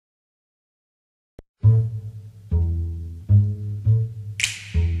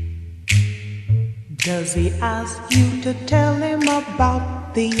Does he ask you to tell him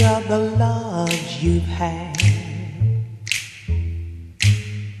about the other loves you've had?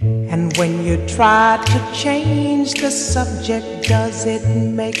 And when you try to change the subject, does it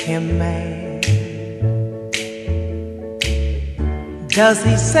make him mad? Does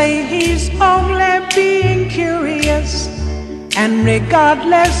he say he's only being curious, and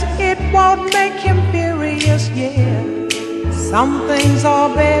regardless it won't make him furious? Yeah, some things are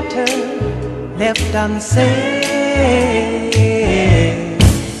better left unsaid.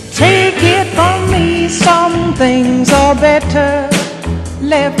 Take it from me, some things are better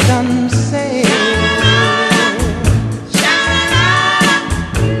left unsaid.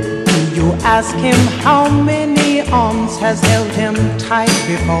 You ask him how many arms has held him tight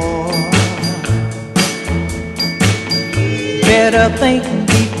before. Better think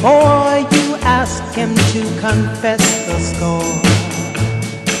before you ask him to confess the score.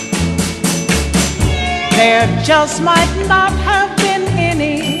 There just might not have been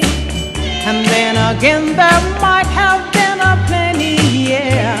any, and then again there might have been a plenty.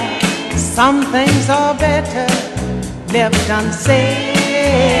 Yeah, some things are better left unsaid.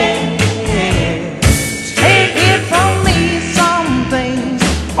 Take it from me, some things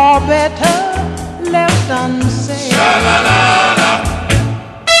are better left unsaid. Sha-la-la-la.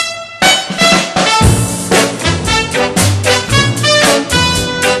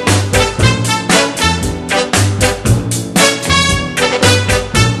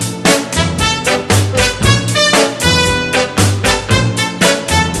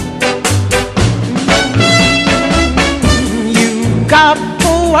 Got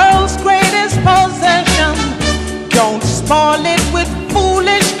the world's greatest possession, don't spoil it with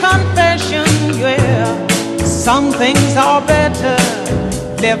foolish confession. Yeah, some things are better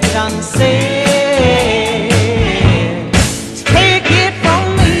left unsaid.